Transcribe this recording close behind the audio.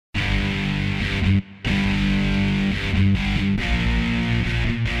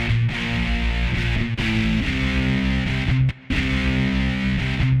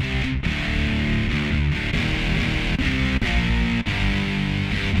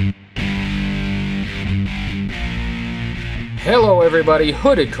Hello everybody,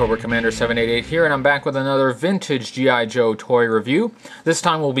 Hooded Cobra Commander 788 here, and I'm back with another vintage G.I. Joe toy review. This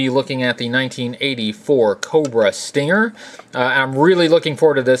time we'll be looking at the 1984 Cobra Stinger. I'm really looking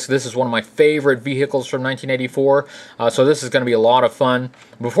forward to this. This is one of my favorite vehicles from 1984, so this is going to be a lot of fun.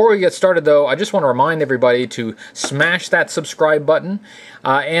 Before we get started though, I just want to remind everybody to smash that subscribe button.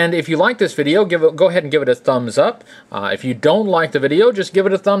 And if you like this video, go ahead and give it a thumbs up. If you don't like the video, just give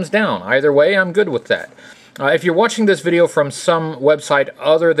it a thumbs down. Either way, I'm good with that. If you're watching this video from some website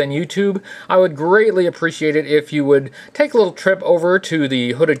other than YouTube, I would greatly appreciate it if you would take a little trip over to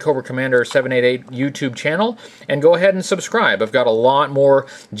the Hooded Cobra Commander 788 YouTube channel and go ahead and subscribe. I've got a lot more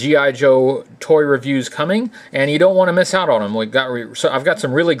G.I. Joe toy reviews coming, and you don't want to miss out on them. I've got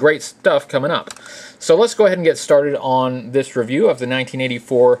some really great stuff coming up. So let's go ahead and get started on this review of the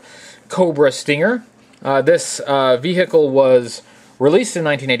 1984 Cobra Stinger. This vehicle was released in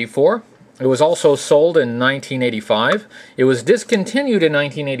 1984. It was also sold in 1985. It was discontinued in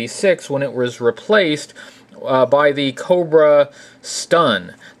 1986 when it was replaced by the Cobra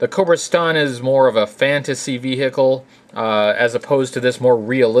Stun. The Cobra Stun is more of a fantasy vehicle as opposed to this more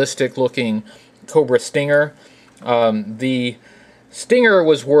realistic looking Cobra Stinger. The Stinger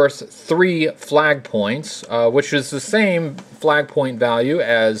was worth 3 flag points, which is the same flag point value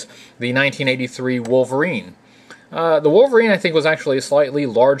as the 1983 Wolverine. The Wolverine, I think, was actually a slightly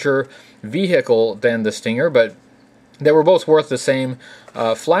larger vehicle than the Stinger, but they were both worth the same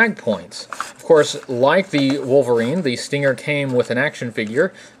flag points. Of course, like the Wolverine, the Stinger came with an action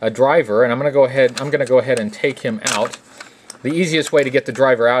figure, a driver, and I'm going to go ahead and take him out. The easiest way to get the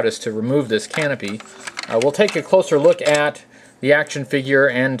driver out is to remove this canopy. We'll take a closer look at the action figure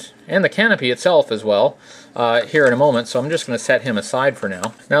and the canopy itself as well here in a moment, so I'm just going to set him aside for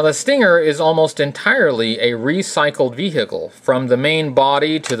now. Now the Stinger is almost entirely a recycled vehicle. From the main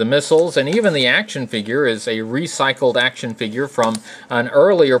body to the missiles, and even the action figure is a recycled action figure from an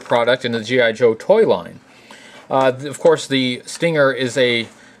earlier product in the G.I. Joe toy line. Of course, the Stinger is a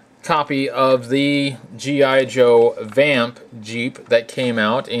copy of the G.I. Joe Vamp Jeep that came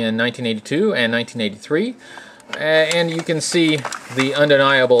out in 1982 and 1983. And you can see the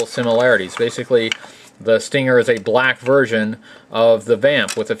undeniable similarities. Basically, the Stinger is a black version of the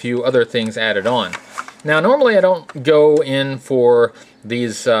Vamp with a few other things added on. Now, normally I don't go in for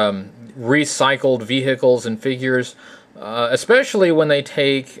these recycled vehicles and figures, especially when they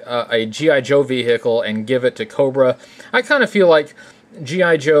take a G.I. Joe vehicle and give it to Cobra. I kind of feel like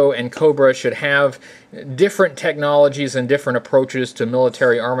G.I. Joe and Cobra should have different technologies and different approaches to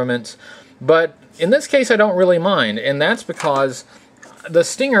military armaments, but in this case, I don't really mind, and that's because the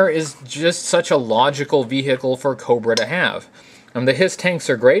Stinger is just such a logical vehicle for Cobra to have. The HISS tanks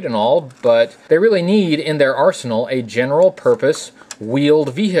are great and all, but they really need in their arsenal a general-purpose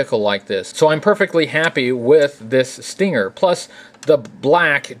wheeled vehicle like this. So I'm perfectly happy with this Stinger. Plus, the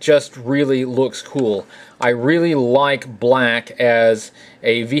black just really looks cool. I really like black as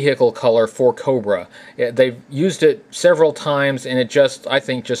a vehicle color for Cobra. They've used it several times, and it just, I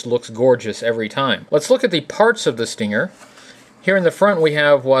think, just looks gorgeous every time. Let's look at the parts of the Stinger. Here in the front we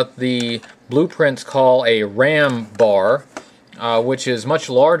have what the blueprints call a ram bar, which is much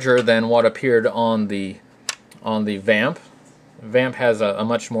larger than what appeared on the Vamp. Vamp has a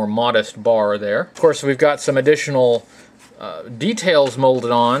much more modest bar there. Of course, we've got some additional details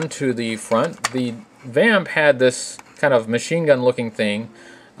molded on to the front. The Vamp had this kind of machine gun looking thing,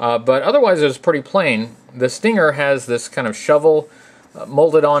 but otherwise it was pretty plain. The Stinger has this kind of shovel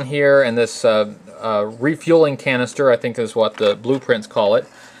molded on here, and this refueling canister, I think is what the blueprints call it.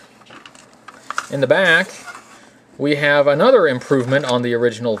 In the back we have another improvement on the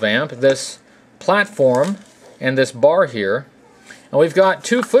original Vamp, this platform and this bar here. And we've got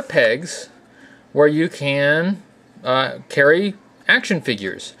 2 foot pegs where you can carry action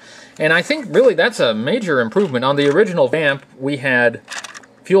figures. And I think really that's a major improvement. On the original Vamp we had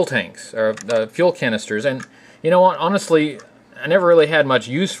fuel tanks, or fuel canisters, and you know what, honestly, I never really had much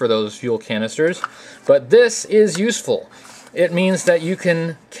use for those fuel canisters, but this is useful. It means that you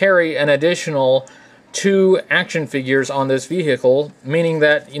can carry an additional 2 action figures on this vehicle, meaning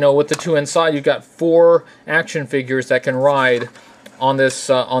that, you know, with the 2 inside, you've got 4 action figures that can ride on this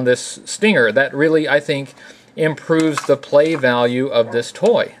Stinger. That really, I think, improves the play value of this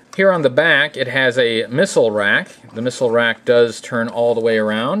toy. Here on the back, it has a missile rack. The missile rack does turn all the way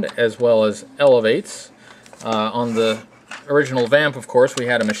around, as well as elevates. On the original Vamp, of course, we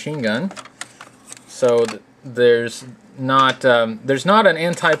had a machine gun. So there's not an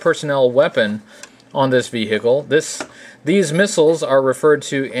anti-personnel weapon on this vehicle. These missiles are referred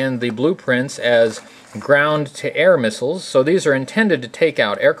to in the blueprints as ground-to-air missiles, so these are intended to take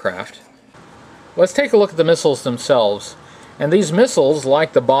out aircraft. Let's take a look at the missiles themselves. And these missiles,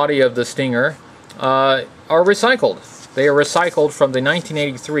 like the body of the Stinger, are recycled. They are recycled from the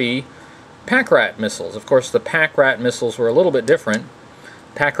 1983 Pack-Rat missiles. Of course, the Pack-Rat missiles were a little bit different.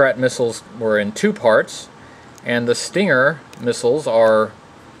 Pack-Rat missiles were in 2 parts, and the Stinger missiles are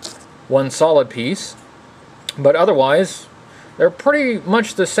one solid piece. But otherwise, they're pretty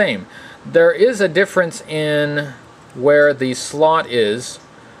much the same. There is a difference in where the slot is,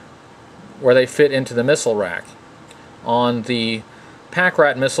 where they fit into the missile rack. On the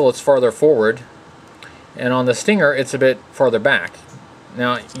Pack-Rat missile, it's farther forward, and on the Stinger, it's a bit farther back.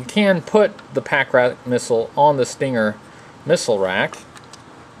 Now, you can put the Pack-Rat missile on the Stinger missile rack,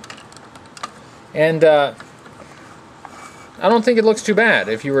 and I don't think it looks too bad.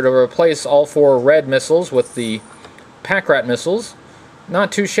 If you were to replace all 4 red missiles with the Pack-Rat missiles,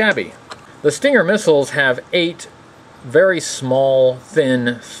 not too shabby. The Stinger missiles have 8 very small,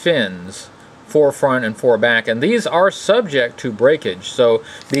 thin fins, 4 front and 4 back, and these are subject to breakage, so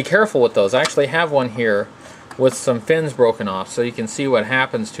be careful with those. I actually have one here with some fins broken off, so you can see what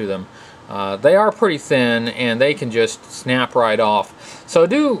happens to them. They are pretty thin, and they can just snap right off. So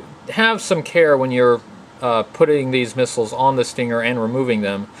do have some care when you're putting these missiles on the Stinger and removing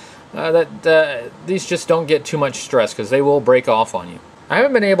them, these just don't get too much stress, because they will break off on you. I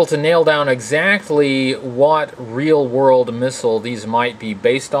haven't been able to nail down exactly what real-world missile these might be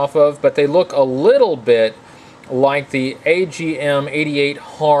based off of, but they look a little bit like the AGM-88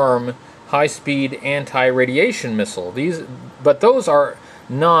 HARM high-speed anti-radiation missile. But those are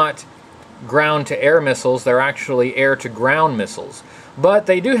not ground-to-air missiles, they're actually air-to-ground missiles. But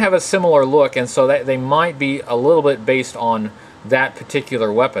they do have a similar look, and so they might be a little bit based on that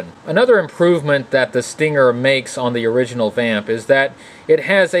particular weapon. Another improvement that the Stinger makes on the original Vamp is that it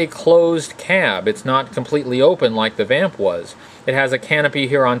has a closed cab. It's not completely open like the Vamp was. It has a canopy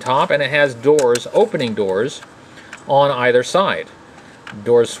here on top, and it has doors, opening doors, on either side.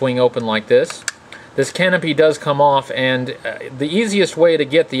 Doors swing open like this. This canopy does come off, and the easiest way to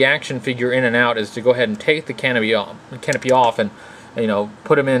get the action figure in and out is to go ahead and take the canopy off and, you know,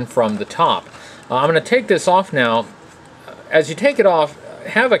 put them in from the top. I'm going to take this off now. As you take it off,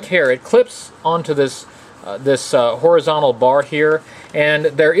 have a care. It clips onto this horizontal bar here, and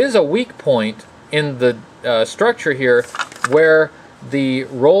there is a weak point in the structure here where the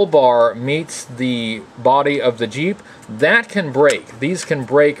roll bar meets the body of the Jeep. That can break. These can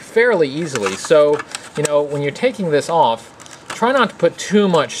break fairly easily. So, you know, when you're taking this off, try not to put too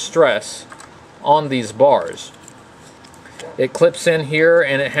much stress on these bars. It clips in here,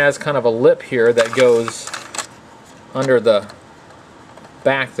 and it has kind of a lip here that goes under the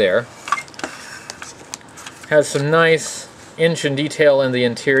back there. Has some nice inch and detail in the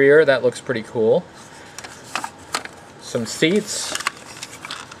interior. That looks pretty cool. Some seats.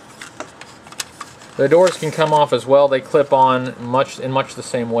 The doors can come off as well. They clip on in much the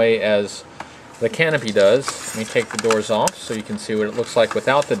same way as the canopy does. Let me take the doors off so you can see what it looks like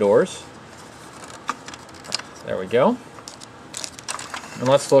without the doors. There we go. And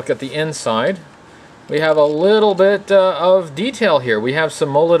let's look at the inside. We have a little bit of detail here. We have some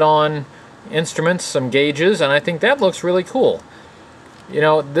molded on instruments, some gauges, and I think that looks really cool. You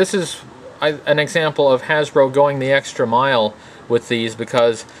know, this is an example of Hasbro going the extra mile with these,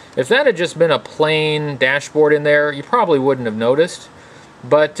 because if that had just been a plain dashboard in there, you probably wouldn't have noticed.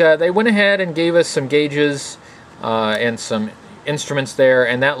 But they went ahead and gave us some gauges and some instruments there,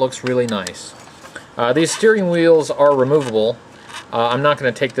 and that looks really nice. These steering wheels are removable. I'm not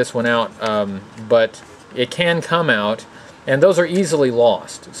going to take this one out, but it can come out, and those are easily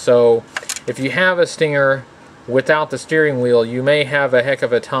lost. So if you have a Stinger without the steering wheel, you may have a heck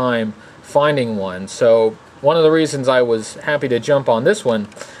of a time finding one. So one of the reasons I was happy to jump on this one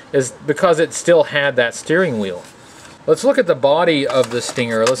is because it still had that steering wheel. Let's look at the body of the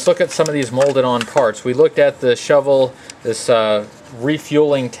Stinger. Let's look at some of these molded on parts. We looked at the shovel, this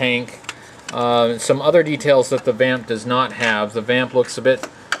refueling tank, some other details that the Vamp does not have. The Vamp looks a bit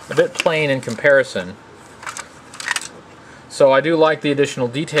plain in comparison. So I do like the additional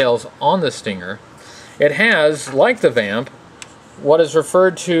details on the Stinger. It has, like the Vamp, what is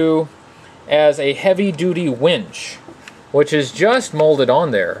referred to as a heavy-duty winch, which is just molded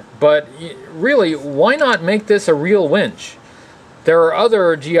on there. But really, why not make this a real winch? There are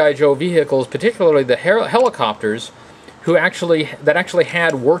other G.I. Joe vehicles, particularly the helicopters, that actually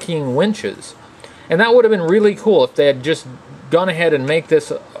had working winches. And that would have been really cool if they had just gone ahead and made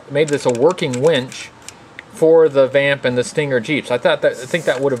this a working winch for the Vamp and the Stinger Jeeps. I think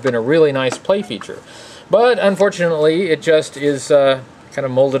that would have been a really nice play feature. But unfortunately, it just is kind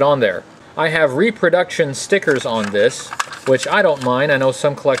of molded on there. I have reproduction stickers on this, which I don't mind. I know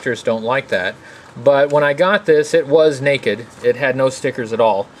some collectors don't like that. but when I got this, it was naked. It had no stickers at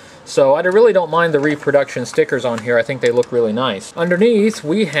all. So I really don't mind the reproduction stickers on here. I think they look really nice. Underneath,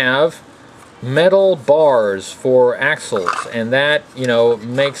 we have metal bars for axles, and that, you know,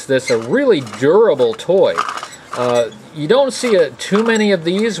 makes this a really durable toy. You don't see too many of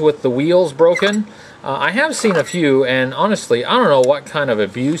these with the wheels broken. I have seen a few, and honestly, I don't know what kind of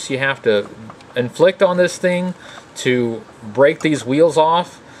abuse you have to inflict on this thing to break these wheels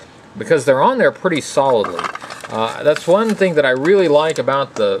off, because they're on there pretty solidly. That's one thing that I really like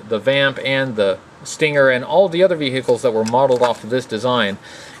about the Vamp and the Stinger and all the other vehicles that were modeled off of this design,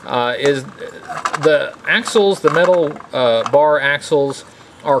 is the axles, the metal bar axles,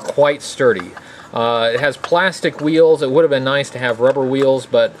 are quite sturdy. It has plastic wheels. It would have been nice to have rubber wheels,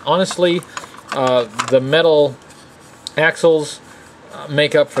 but honestly, the metal axles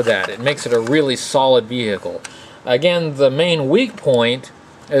make up for that. It makes it a really solid vehicle. Again, the main weak point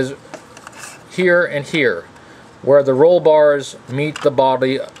is here and here, where the roll bars meet the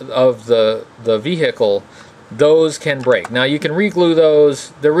body of the vehicle. Those can break. Now you can re-glue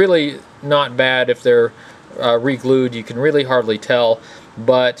those. They're really not bad if they're re-glued. You can really hardly tell.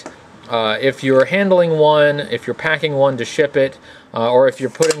 But if you're handling one, if you're packing one to ship it, or if you're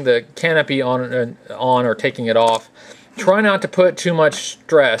putting the canopy on or taking it off, try not to put too much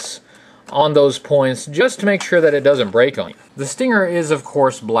stress on those points, just to make sure that it doesn't break on you. The Stinger is, of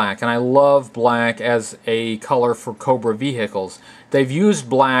course, black, and I love black as a color for Cobra vehicles. They've used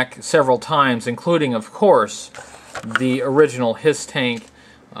black several times, including, of course, the original HISS tank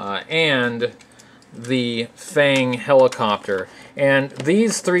and the Fang helicopter. And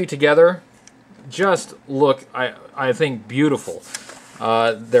these three together just look, I think, beautiful.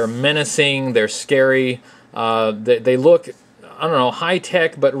 They're menacing, they're scary, they look, I don't know,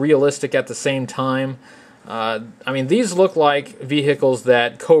 high-tech but realistic at the same time. I mean, these look like vehicles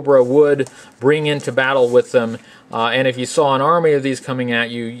that Cobra would bring into battle with them, and if you saw an army of these coming at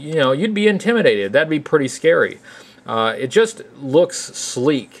you, you know, you'd be intimidated. That'd be pretty scary. It just looks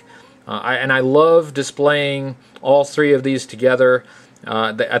sleek, and I love displaying all three of these together.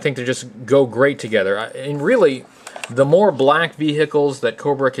 I think they just go great together. And really, the more black vehicles that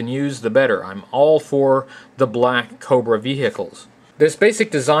Cobra can use, the better. I'm all for the black Cobra vehicles. This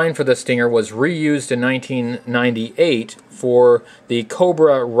basic design for the Stinger was reused in 1998 for the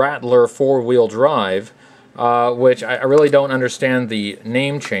Cobra Rattler four-wheel drive, which I really don't understand the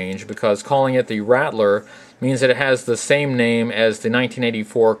name change, because calling it the Rattler means that it has the same name as the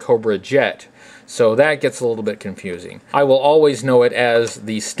 1984 Cobra Jet. So that gets a little bit confusing. I will always know it as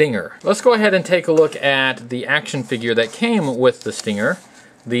the Stinger. Let's go ahead and take a look at the action figure that came with the Stinger,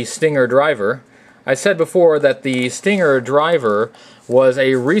 the Stinger Driver. I said before that the Stinger Driver was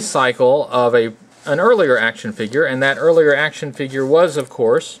a recycle of an earlier action figure, and that earlier action figure was, of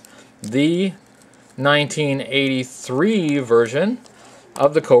course, the 1983 version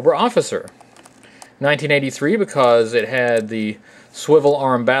of the Cobra Officer. 1983 because it had the swivel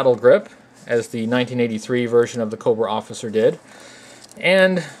arm battle grip, as the 1983 version of the Cobra Officer did.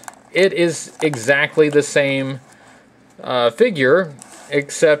 And it is exactly the same figure,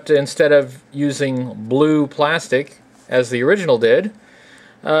 except instead of using blue plastic, as the original did,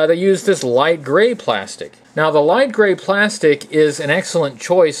 they used this light gray plastic. Now, the light gray plastic is an excellent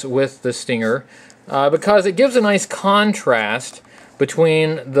choice with the Stinger because it gives a nice contrast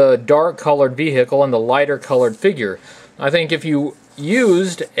between the dark colored vehicle and the lighter colored figure. I think if you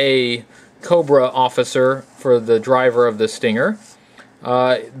used a Cobra Officer for the driver of the Stinger,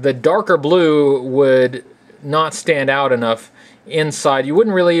 the darker blue would not stand out enough inside. You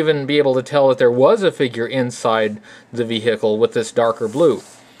wouldn't really even be able to tell that there was a figure inside the vehicle with this darker blue.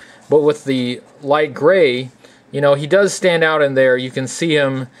 But with the light gray, you know, he does stand out in there. You can see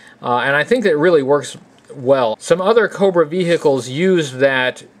him, and I think that really works well. Some other Cobra vehicles used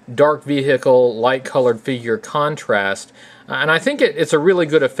that dark vehicle, light colored figure contrast, and I think it's a really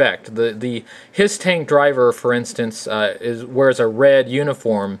good effect. The HISS tank driver, for instance, wears a red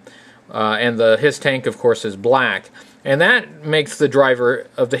uniform, and the HISS tank, of course, is black. And that makes the driver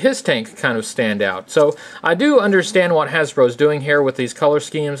of the HISS tank kind of stand out. So I do understand what Hasbro's doing here with these color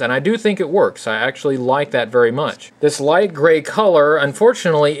schemes, and I do think it works. I actually like that very much. This light gray color,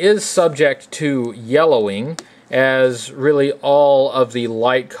 unfortunately, is subject to yellowing, as really all of the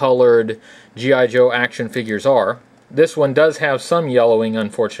light-colored G.I. Joe action figures are. This one does have some yellowing,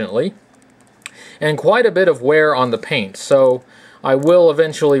 unfortunately, and quite a bit of wear on the paint. So I will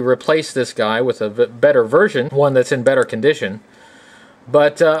eventually replace this guy with a better version, one that's in better condition.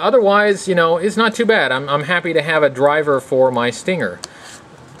 But otherwise, you know, it's not too bad. I'm happy to have a driver for my Stinger.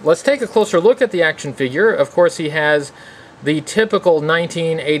 Let's take a closer look at the action figure. Of course, he has the typical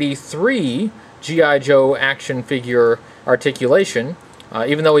 1983 G.I. Joe action figure articulation.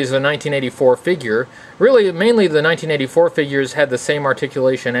 Even though he's a 1984 figure, really mainly the 1984 figures had the same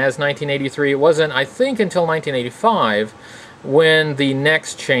articulation as 1983. It wasn't, I think, until 1985 when the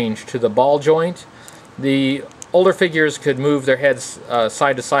necks changed to the ball joint. The older figures could move their heads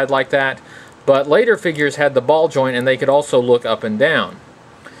side to side like that, but later figures had the ball joint and they could also look up and down.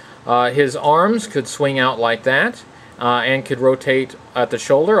 His arms could swing out like that and could rotate at the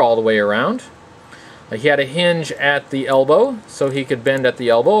shoulder all the way around. He had a hinge at the elbow, so he could bend at the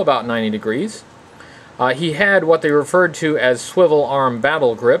elbow about 90 degrees. He had what they referred to as swivel arm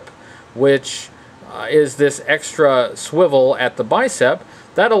battle grip, which is this extra swivel at the bicep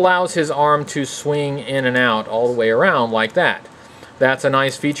that allows his arm to swing in and out all the way around like that. That's a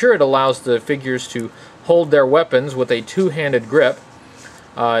nice feature. It allows the figures to hold their weapons with a two-handed grip.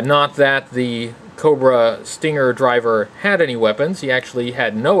 Not that the Cobra Stinger driver had any weapons. He actually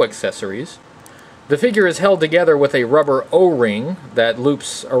had no accessories. The figure is held together with a rubber O-ring that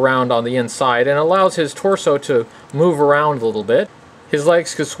loops around on the inside and allows his torso to move around a little bit. His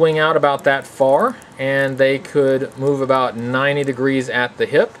legs could swing out about that far, and they could move about 90 degrees at the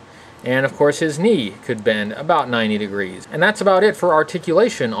hip, and of course his knee could bend about 90 degrees. And that's about it for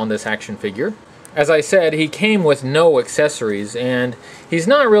articulation on this action figure. As I said, he came with no accessories, and he's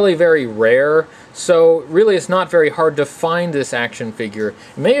not really very rare, so really it's not very hard to find this action figure.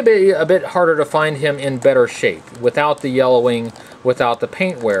 It may be a bit harder to find him in better shape, without the yellowing, without the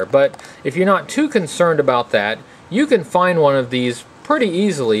paint wear, but if you're not too concerned about that, you can find one of these pretty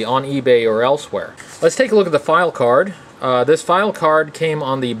easily on eBay or elsewhere. Let's take a look at the file card. This file card came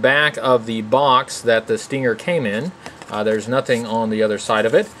on the back of the box that the Stinger came in. There's nothing on the other side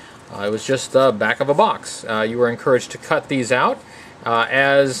of it. It was just the back of a box. You were encouraged to cut these out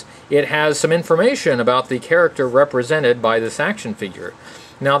as it has some information about the character represented by this action figure.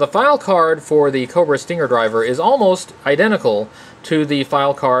 Now the file card for the Cobra Stinger driver is almost identical to the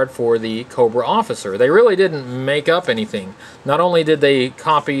file card for the Cobra officer. They really didn't make up anything. Not only did they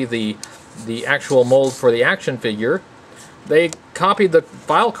copy the actual mold for the action figure, they copied the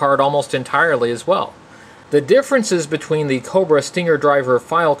file card almost entirely as well. The differences between the Cobra Stinger driver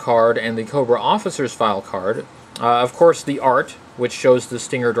file card and the Cobra officer's file card, of course the art, which shows the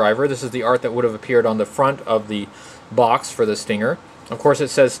Stinger driver. This is the art that would have appeared on the front of the box for the Stinger. Of course it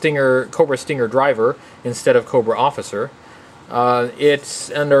says Cobra Stinger driver instead of Cobra officer.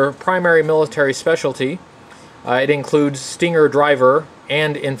 It's under primary military specialty. It includes Stinger driver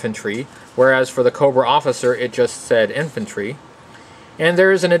and infantry, whereas for the Cobra officer it just said infantry. And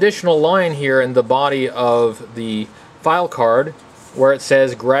there is an additional line here in the body of the file card where it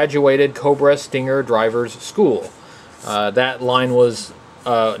says Graduated Cobra Stinger Drivers School. That line was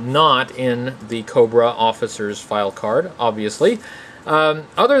not in the Cobra officer's file card, obviously.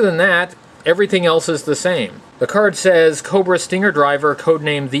 Other than that, everything else is the same. The card says Cobra Stinger Driver,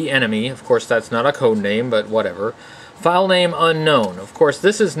 codename The Enemy. Of course, that's not a code name, but whatever. File name unknown. Of course,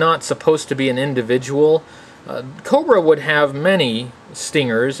 this is not supposed to be an individual. Cobra would have many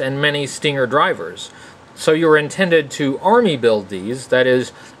Stingers and many Stinger drivers. So you're intended to army build these, that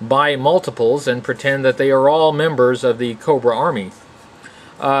is, buy multiples and pretend that they are all members of the Cobra Army.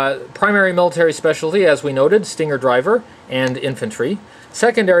 Primary military specialty, as we noted, Stinger driver and infantry.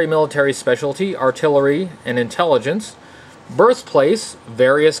 Secondary military specialty, artillery and intelligence. Birthplace,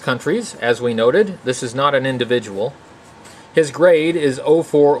 various countries, as we noted. This is not an individual. His grade is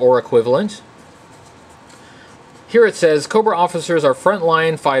 04 or equivalent. Here it says, Cobra officers are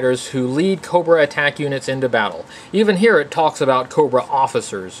frontline fighters who lead Cobra attack units into battle. Even here it talks about Cobra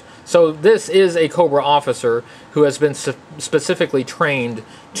officers. So this is a Cobra officer who has been specifically trained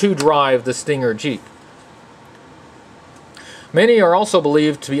to drive the Stinger Jeep. Many are also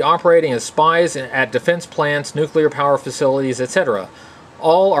believed to be operating as spies at defense plants, nuclear power facilities, etc.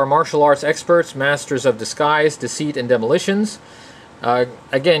 All are martial arts experts, masters of disguise, deceit, and demolitions.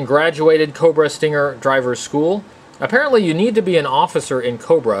 Again, graduated Cobra Stinger Driver's School. Apparently you need to be an officer in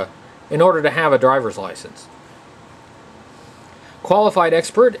Cobra in order to have a driver's license. Qualified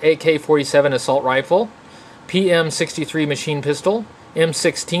expert, AK-47 assault rifle, PM-63 machine pistol,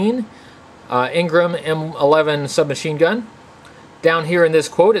 M16, Ingram M11 submachine gun. Down here in this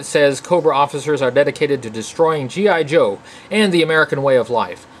quote it says, Cobra officers are dedicated to destroying G.I. Joe and the American way of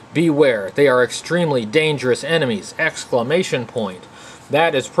life. Beware, they are extremely dangerous enemies! Exclamation point.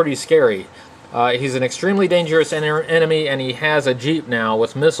 That is pretty scary. He's an extremely dangerous enemy, and he has a Jeep now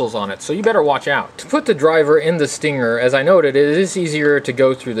with missiles on it, so you better watch out. To put the driver in the Stinger, as I noted, it is easier to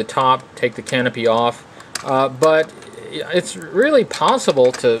go through the top, take the canopy off, but it's really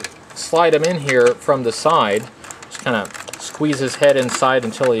possible to slide him in here from the side. Just kind of squeeze his head inside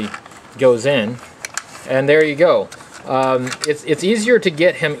until he goes in, and there you go. It's easier to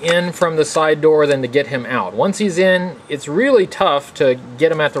get him in from the side door than to get him out. Once he's in, it's really tough to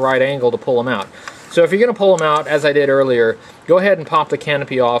get him at the right angle to pull him out. So if you're going to pull him out, as I did earlier, go ahead and pop the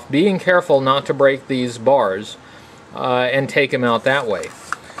canopy off, being careful not to break these bars, and take him out that way.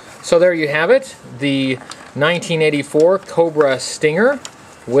 So there you have it, the 1984 Cobra Stinger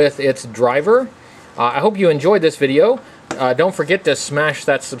with its driver. I hope you enjoyed this video. Don't forget to smash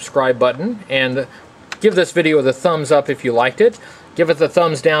that subscribe button and give this video the thumbs up if you liked it. Give it the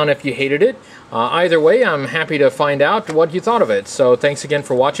thumbs down if you hated it. Either way, I'm happy to find out what you thought of it. So thanks again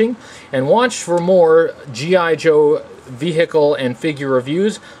for watching, and watch for more G.I. Joe vehicle and figure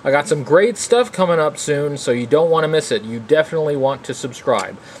reviews. I got some great stuff coming up soon, so you don't want to miss it. You definitely want to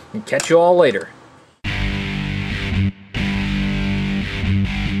subscribe. And catch you all later.